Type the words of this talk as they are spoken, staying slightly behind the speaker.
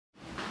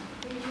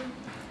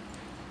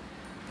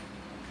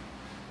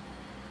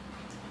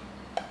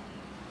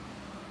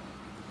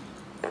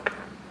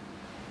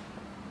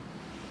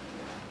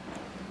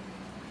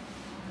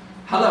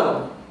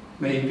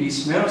May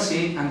peace,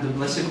 mercy, and the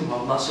blessing of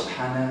Allah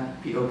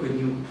subhanahu be upon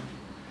you.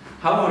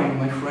 How are you,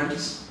 my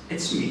friends?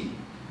 It's me,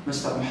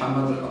 Mr.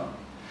 Muhammad Allah.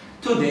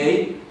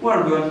 Today, we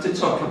are going to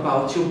talk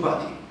about your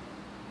body.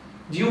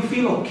 Do you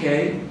feel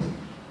okay?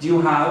 Do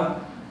you have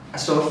a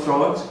sore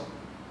throat?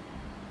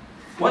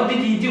 What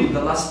did you do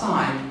the last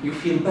time you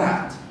feel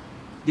bad?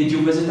 Did you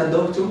visit a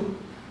doctor?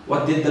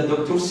 What did the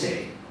doctor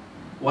say?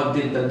 What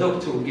did the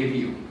doctor give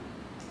you?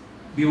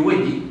 Be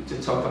ready to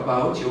talk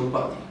about your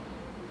body.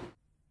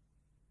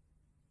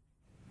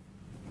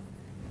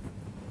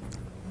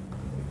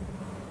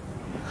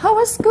 How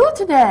was school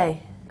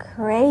today?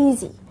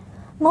 Crazy.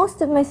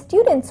 Most of my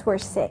students were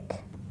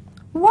sick.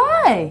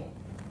 Why?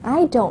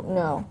 I don't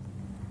know.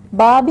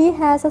 Bobby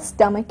has a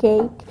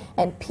stomachache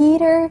and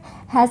Peter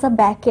has a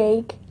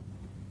backache.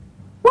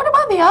 What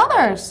about the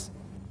others?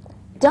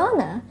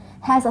 Donna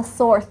has a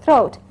sore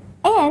throat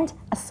and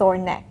a sore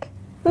neck.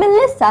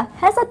 Melissa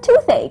has a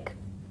toothache.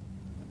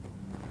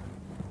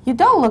 You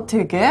don't look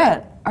too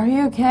good. Are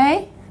you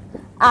okay?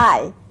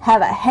 I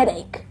have a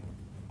headache.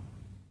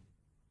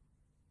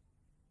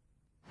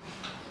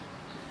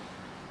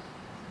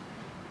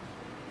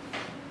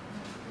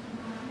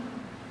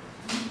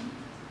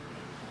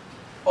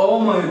 Oh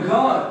my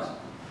God!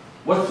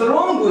 What's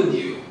wrong with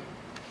you?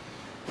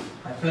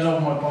 I fell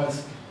off my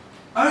bicycle.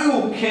 Are you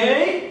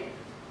okay?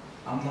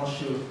 I'm not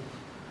sure.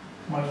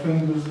 My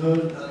fingers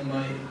hurt and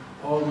my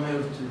arm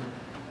hurt too.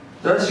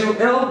 Does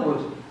your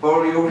elbow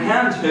or your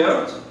hand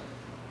hurt?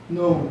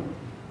 No,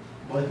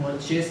 but my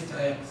chest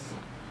aches.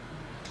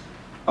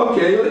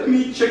 Okay, let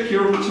me check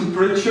your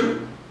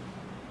temperature.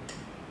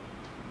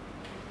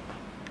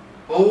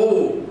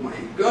 Oh my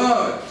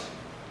God!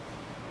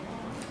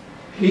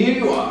 Here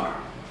you are.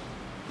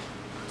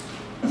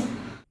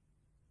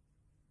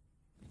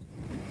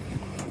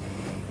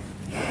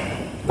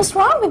 What's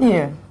wrong with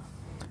you?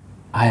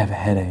 I have a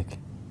headache.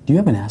 Do you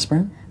have an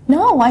aspirin?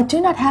 No, I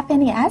do not have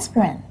any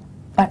aspirin.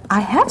 But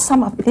I have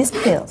some of these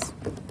pills.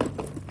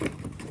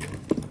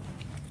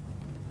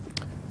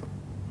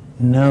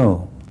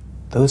 No,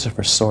 those are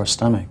for sore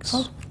stomachs.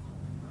 Oh.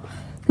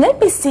 Let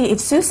me see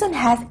if Susan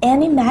has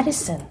any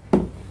medicine.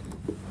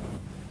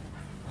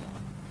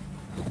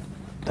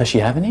 Does she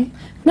have any?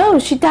 No,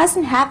 she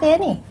doesn't have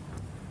any.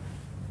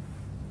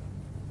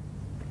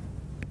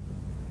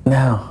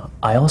 Now,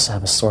 I also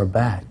have a sore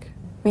back.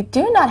 We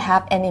do not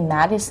have any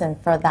medicine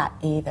for that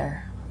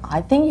either.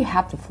 I think you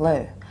have the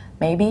flu.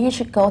 Maybe you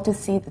should go to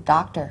see the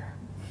doctor.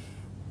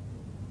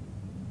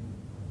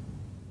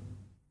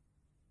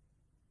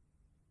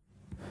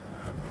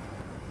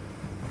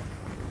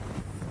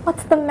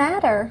 What's the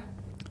matter?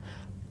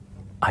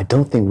 I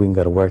don't think we can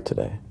go to work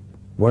today.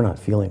 We're not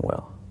feeling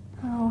well.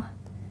 Oh,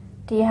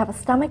 do you have a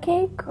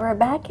stomachache or a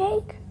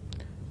backache?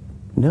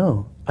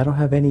 No, I don't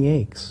have any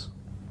aches.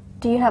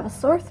 Do you have a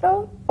sore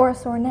throat or a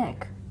sore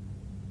neck?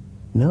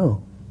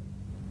 No.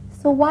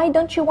 So why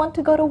don't you want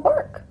to go to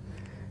work?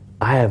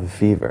 I have a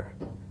fever,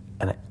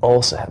 and I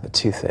also have a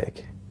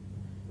toothache.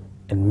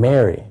 And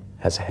Mary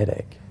has a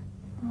headache.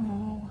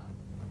 Oh.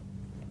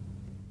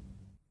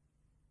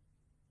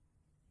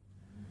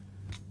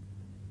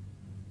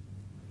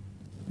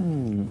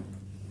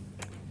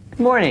 Good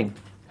morning.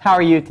 How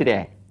are you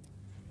today?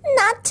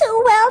 Not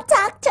too well,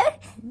 doctor.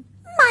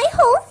 My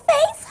whole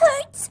face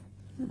hurts.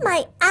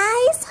 My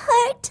eyes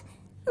hurt.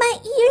 My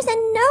ears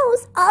and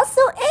nose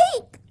also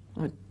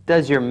ache.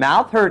 Does your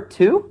mouth hurt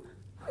too?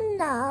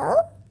 No,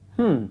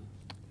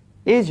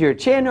 Is your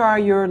chin or are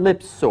your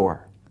lips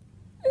sore?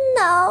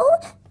 no,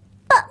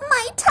 but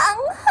my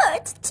tongue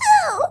hurts too.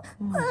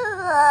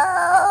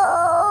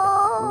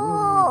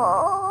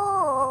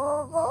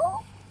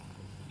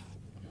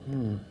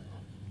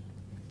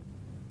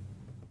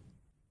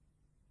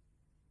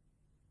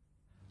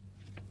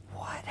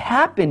 What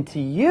happened to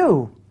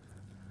you?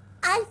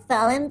 I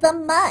fell in the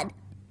mud.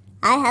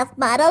 I have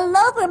mud all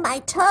over my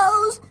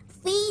toes,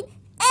 feet,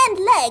 and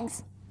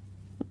legs.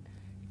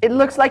 It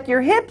looks like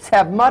your hips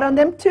have mud on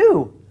them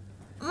too.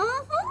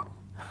 Mm-hmm.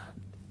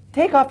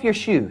 Take off your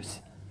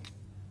shoes.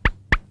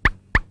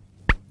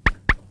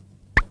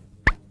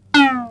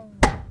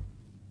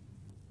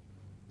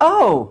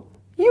 Oh,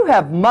 you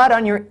have mud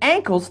on your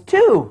ankles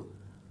too.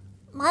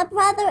 My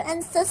brother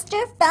and sister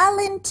fell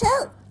in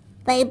too.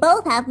 They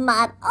both have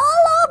mud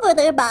all over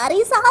their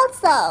bodies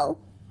also.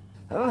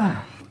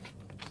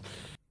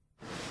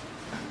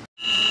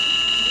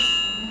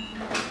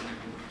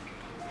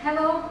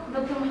 Hello,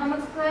 Dr.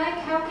 Muhammad's clinic.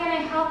 How can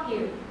I help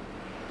you?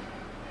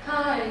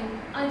 Hi,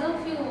 I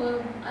don't feel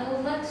well. I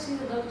would like to see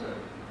the doctor.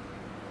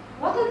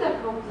 What is the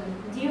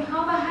problem? Do you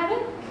have a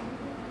headache?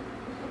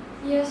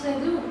 Yes, I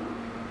do.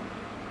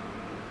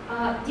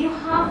 Do you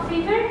have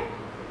fever?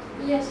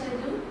 Yes, I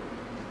do.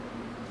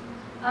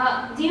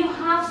 Do you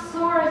have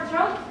sore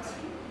throat?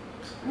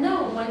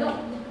 No, I don't.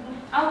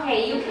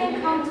 Okay, you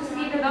can come to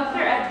see the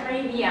doctor at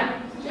 3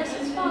 p.m. Yes,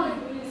 it's fine.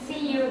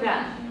 See you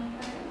then.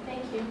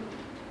 Thank you.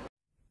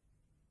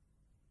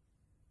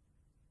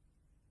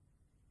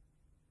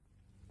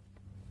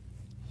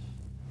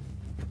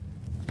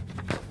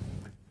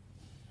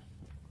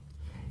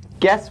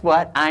 Guess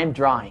what I'm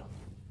drawing?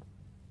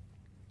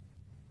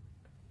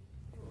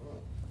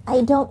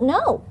 I don't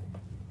know.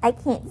 I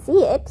can't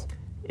see it.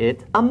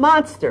 It's a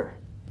monster.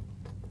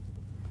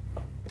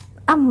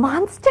 A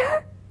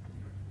monster?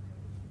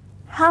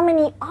 How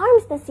many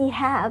arms does he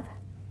have?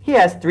 He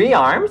has 3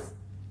 arms,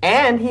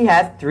 and he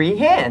has 3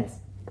 hands.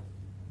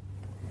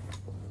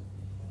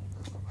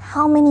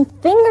 How many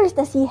fingers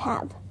does he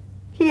have?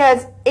 He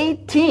has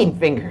 18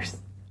 fingers.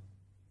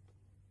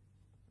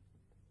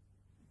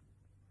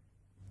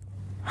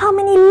 How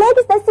many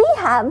legs does he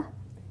have?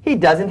 He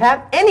doesn't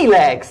have any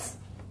legs.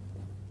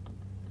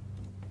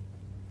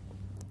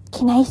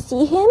 Can I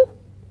see him?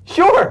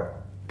 Sure.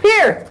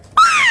 Here.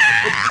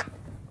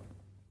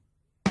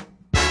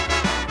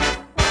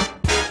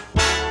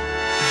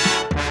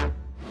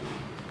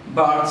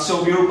 Parts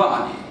of your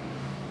body.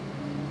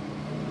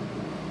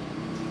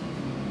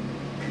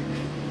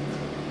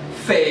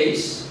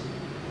 Face,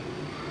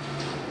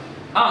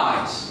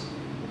 eyes,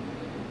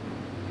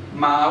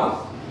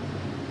 mouth,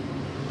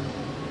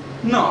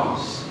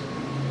 nose.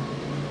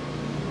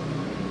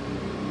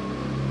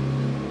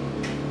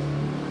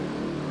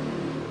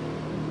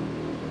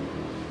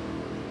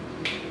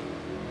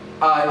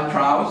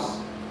 Eyebrows,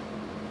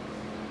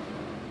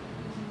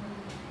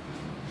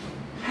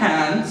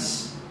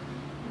 hands,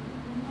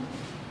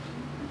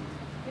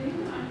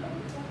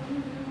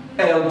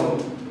 elbow,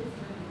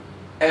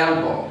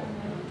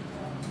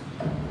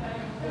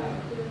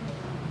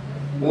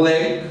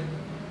 leg,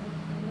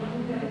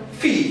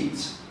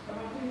 feet,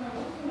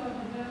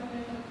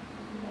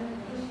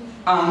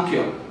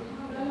 ankle,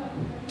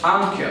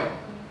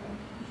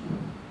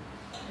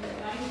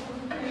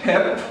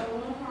 hip,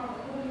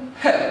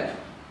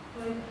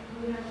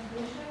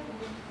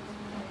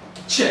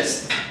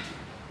 chest,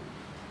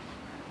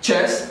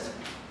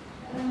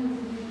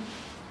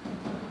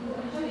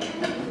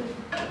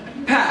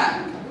 pan,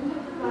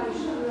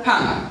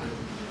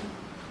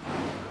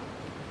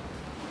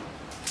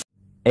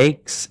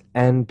 Aches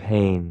and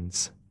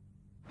pains.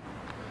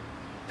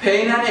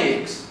 pain and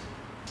aches,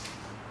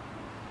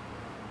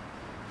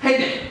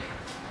 headache,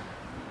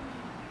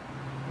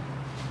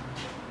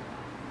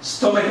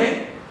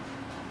 stomachache,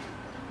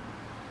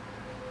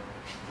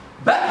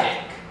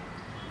 backache,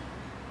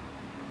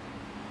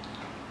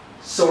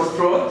 sore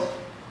throat,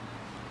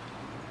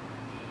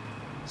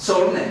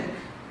 sore neck,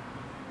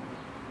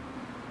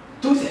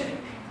 toothache.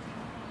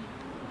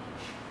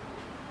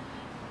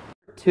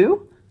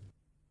 2.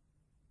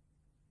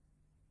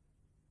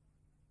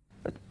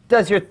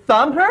 Does your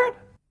thumb hurt?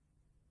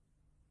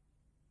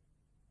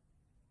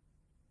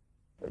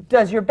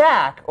 Does your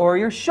back or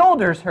your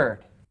shoulders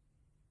hurt?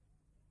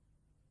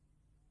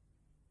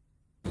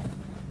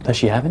 Does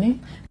she have any?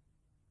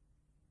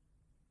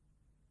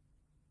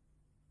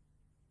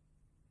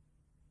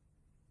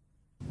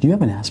 Do you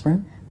have an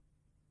aspirin?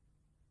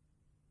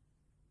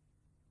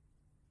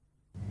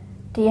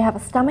 Do you have a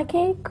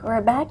stomachache or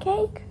a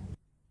backache?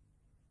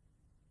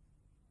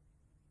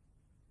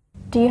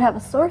 Do you have a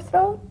sore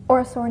throat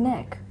or a sore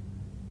neck?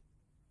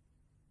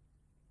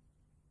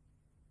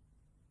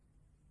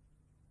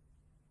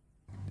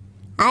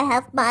 I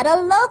have mud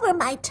all over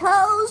my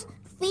toes,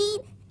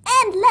 feet,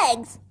 and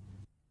legs.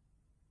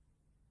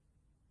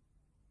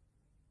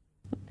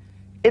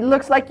 It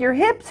looks like your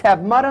hips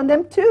have mud on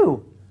them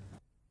too.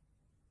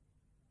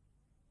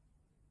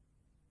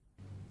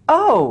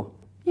 Oh,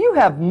 you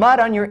have mud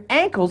on your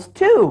ankles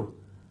too.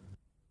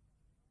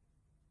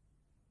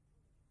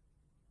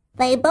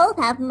 They both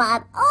have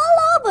mud all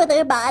over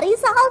their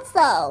bodies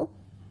also.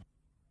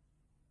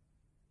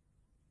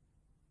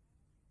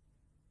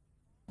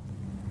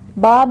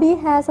 Bobby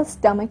has a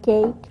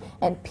stomachache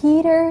and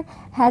Peter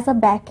has a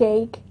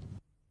backache.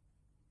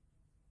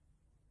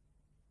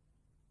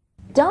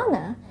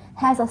 Donna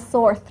has a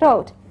sore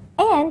throat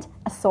and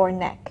a sore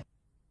neck.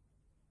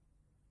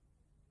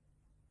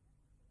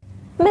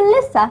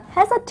 Melissa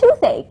has a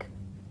toothache.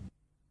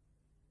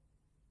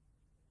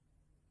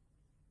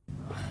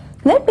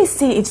 Let me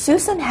see if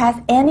Susan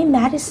has any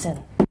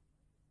medicine.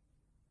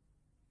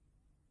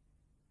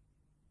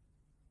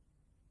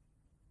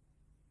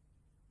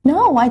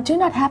 No, I do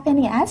not have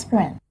any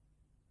aspirin.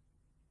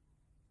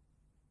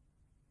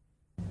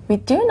 We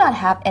do not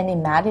have any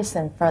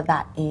medicine for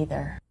that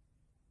either.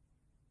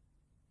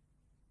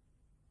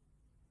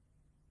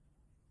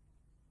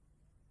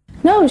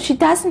 No, she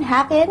doesn't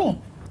have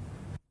any.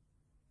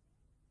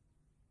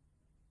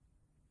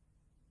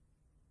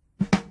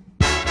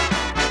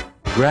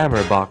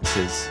 Grammar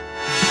boxes.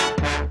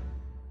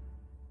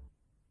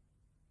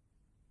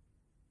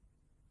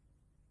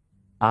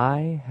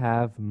 I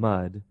have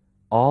mud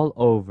all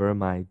over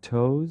my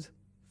toes,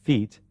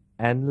 feet,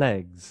 and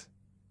legs.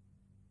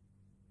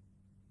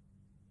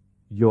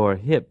 Your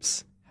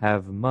hips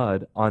have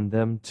mud on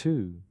them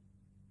too.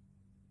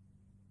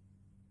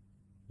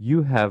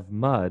 You have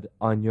mud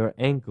on your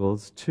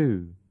ankles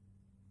too.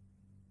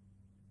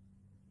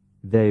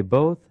 They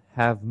both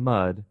have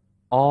mud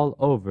all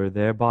over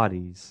their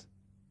bodies.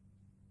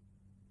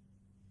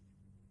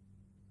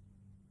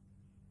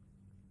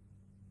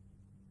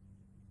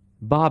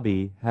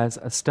 Bobby has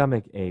a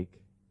stomach ache.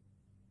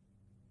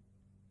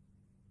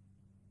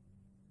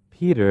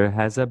 Peter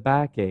has a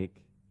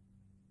backache.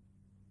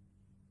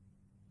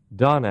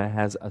 Donna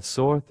has a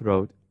sore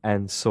throat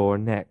and sore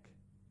neck.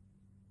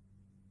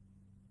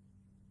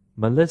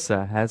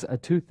 Melissa has a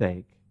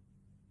toothache.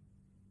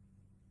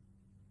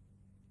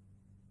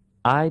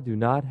 I do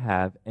not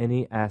have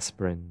any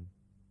aspirin.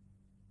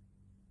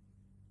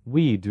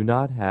 We do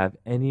not have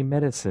any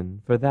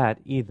medicine for that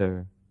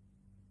either.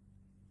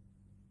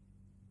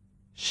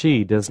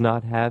 She does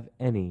not have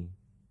any.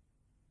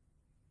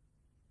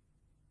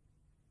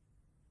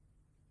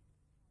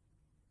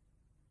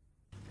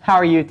 How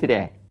are you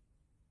today?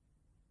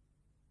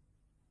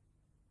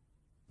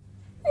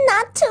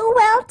 Not too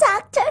well,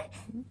 Doctor.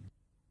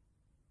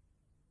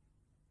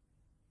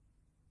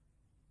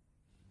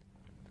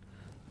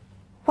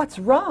 What's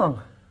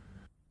wrong?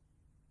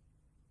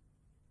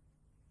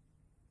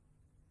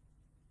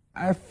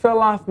 I fell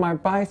off my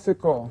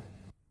bicycle.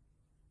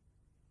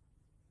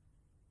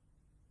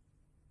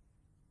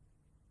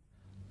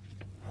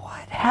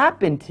 What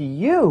happened to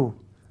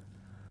you?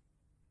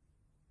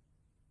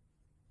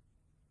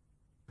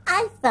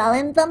 I fell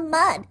in the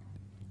mud.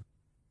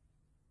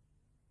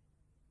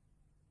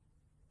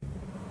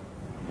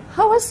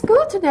 How was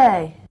school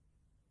today?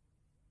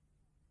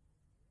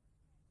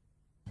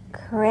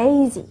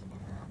 Crazy.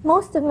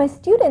 Most of my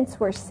students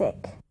were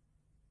sick.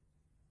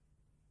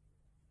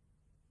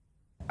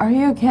 Are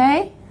you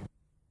okay?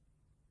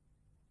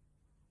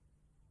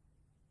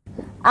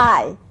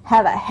 I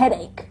have a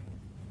headache.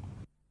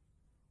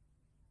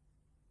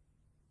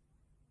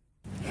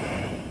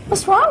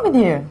 What's wrong with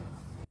you?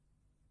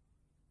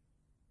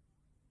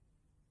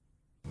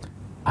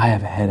 I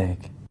have a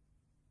headache.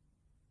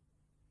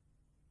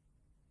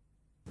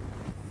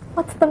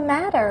 What's the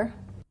matter?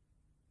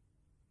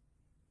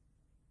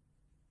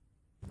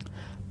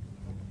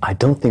 I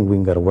don't think we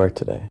can go to work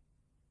today.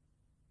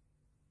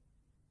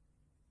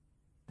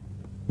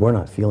 We're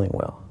not feeling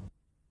well.